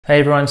Hey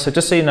everyone, so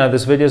just so you know,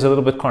 this video is a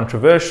little bit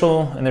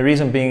controversial, and the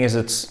reason being is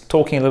it's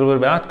talking a little bit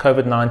about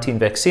COVID-19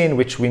 vaccine,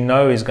 which we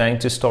know is going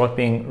to start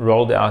being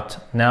rolled out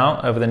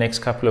now over the next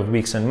couple of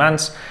weeks and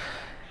months.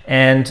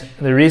 And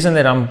the reason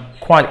that I'm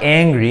quite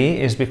angry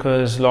is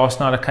because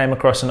last night I came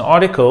across an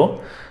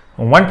article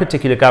on one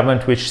particular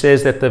government which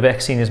says that the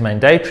vaccine is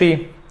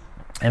mandatory,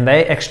 and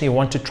they actually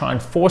want to try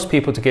and force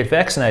people to get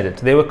vaccinated.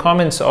 There were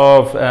comments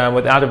of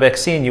without a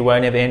vaccine you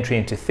won't have entry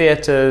into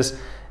theaters,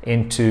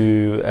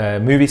 into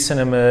movie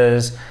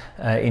cinemas,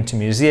 into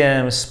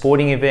museums,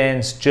 sporting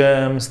events,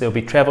 gyms. There'll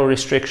be travel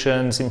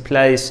restrictions in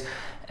place.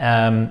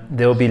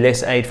 There'll be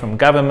less aid from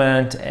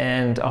government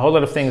and a whole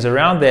lot of things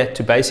around that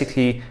to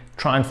basically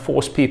try and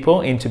force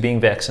people into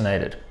being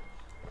vaccinated.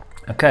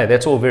 Okay,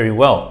 that's all very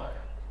well,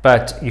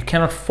 but you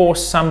cannot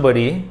force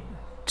somebody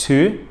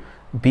to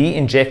be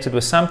injected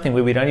with something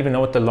where we don't even know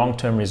what the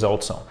long-term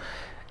results are.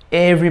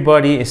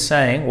 Everybody is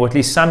saying, or at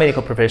least some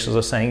medical professionals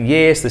are saying,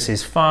 yes, this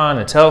is fine,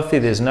 it's healthy,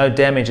 there's no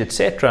damage,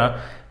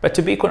 etc. But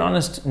to be quite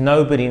honest,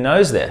 nobody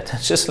knows that.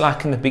 It's just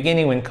like in the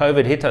beginning when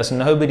COVID hit us,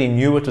 nobody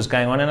knew what was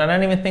going on, and I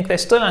don't even think they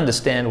still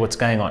understand what's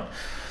going on.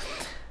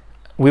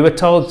 We were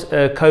told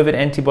COVID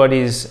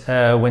antibodies,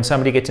 when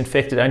somebody gets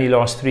infected, only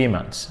last 3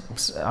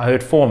 months. I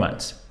heard 4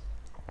 months.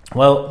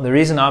 Well, the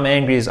reason I'm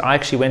angry is I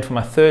actually went for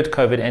my third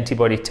COVID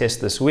antibody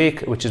test this week,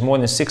 which is more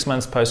than 6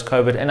 months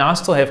post-COVID, and I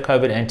still have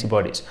COVID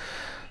antibodies.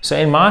 So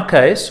in my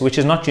case, which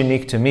is not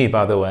unique to me,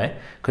 by the way,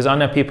 because I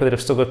know people that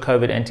have still got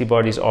COVID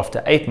antibodies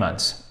after 8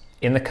 months.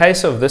 In the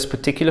case of this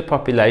particular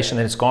population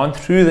that has gone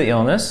through the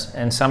illness,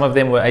 and some of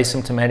them were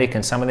asymptomatic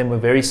and some of them were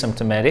very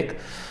symptomatic,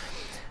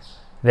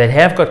 that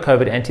have got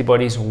COVID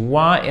antibodies,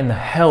 why in the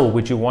hell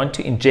would you want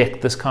to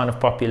inject this kind of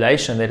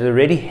population that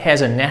already has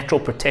a natural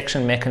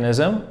protection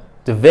mechanism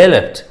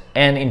developed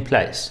and in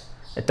place?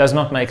 It does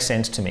not make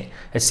sense to me.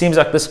 It seems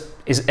like this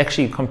is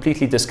actually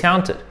completely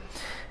discounted.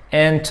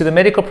 And to the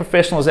medical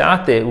professionals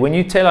out there, when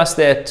you tell us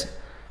that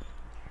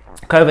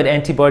COVID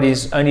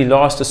antibodies only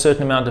last a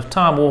certain amount of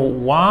time, well,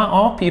 why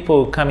are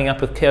people coming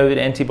up with COVID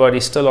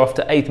antibodies still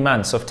after 8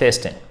 months of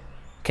testing?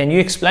 Can you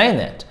explain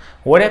that?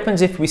 What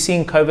happens if we're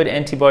seeing COVID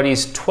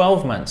antibodies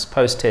 12 months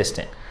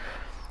post-testing?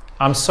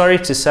 I'm sorry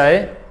to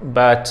say,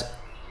 but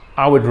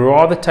I would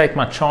rather take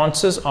my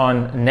chances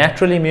on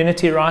natural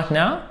immunity right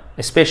now,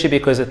 especially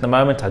because at the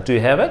moment I do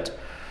have it,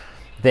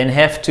 then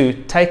have to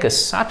take a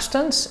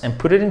substance and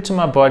put it into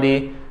my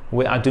body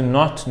where I do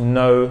not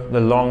know the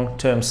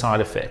long-term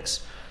side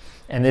effects.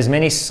 And there's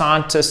many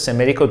scientists and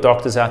medical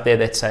doctors out there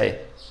that say,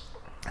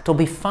 it'll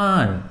be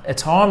fine,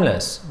 it's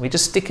harmless, we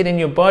just stick it in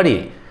your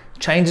body,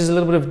 changes a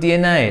little bit of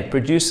DNA,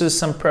 produces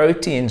some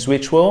proteins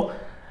which will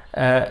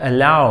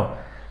allow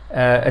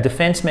a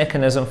defense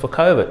mechanism for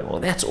COVID.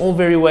 Well, that's all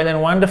very well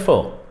and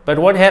wonderful. But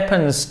what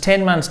happens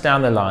 10 months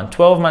down the line,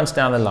 12 months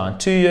down the line,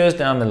 2 years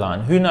down the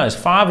line, who knows,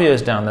 5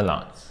 years down the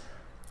line?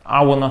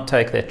 I will not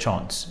take that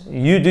chance.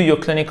 You do your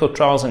clinical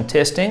trials and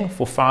testing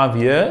for 5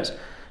 years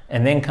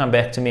and then come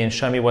back to me and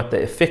show me what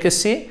the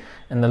efficacy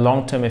and the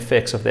long-term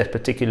effects of that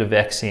particular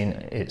vaccine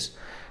is.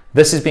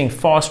 This is being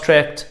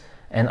fast-tracked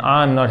and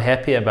I'm not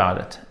happy about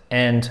it.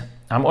 And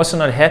I'm also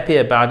not happy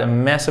about a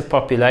massive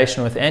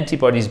population with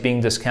antibodies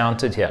being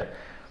discounted here,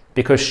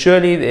 because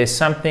surely there's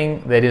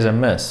something that is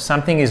amiss.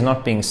 Something is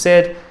not being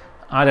said.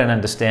 I don't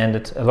understand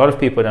it. A lot of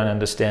people don't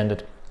understand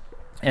it.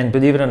 And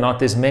believe it or not,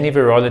 there's many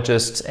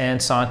virologists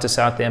and scientists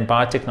out there and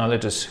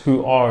biotechnologists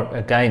who are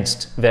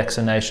against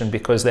vaccination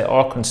because they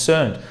are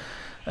concerned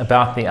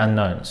about the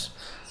unknowns.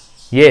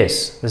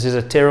 Yes, this is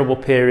a terrible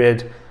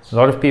period. A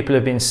lot of people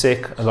have been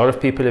sick. A lot of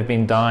people have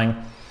been dying.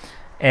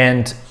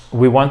 And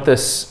we want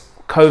this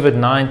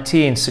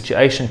COVID-19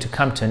 situation to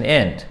come to an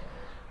end.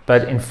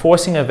 But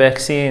enforcing a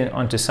vaccine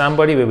onto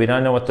somebody where we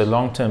don't know what the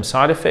long-term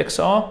side effects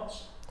are,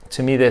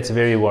 to me that's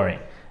very worrying.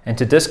 And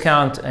to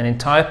discount an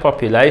entire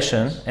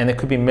population, and there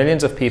could be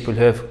millions of people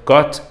who have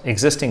got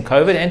existing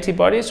COVID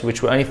antibodies,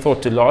 which were only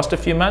thought to last a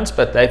few months,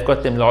 but they've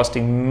got them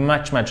lasting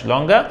much, much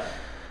longer.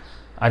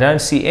 I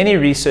don't see any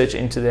research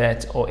into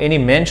that or any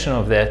mention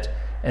of that,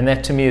 and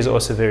that to me is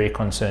also very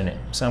concerning.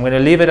 So I'm going to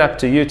leave it up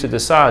to you to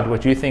decide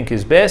what you think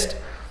is best,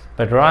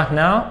 but right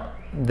now,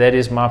 that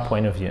is my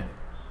point of view.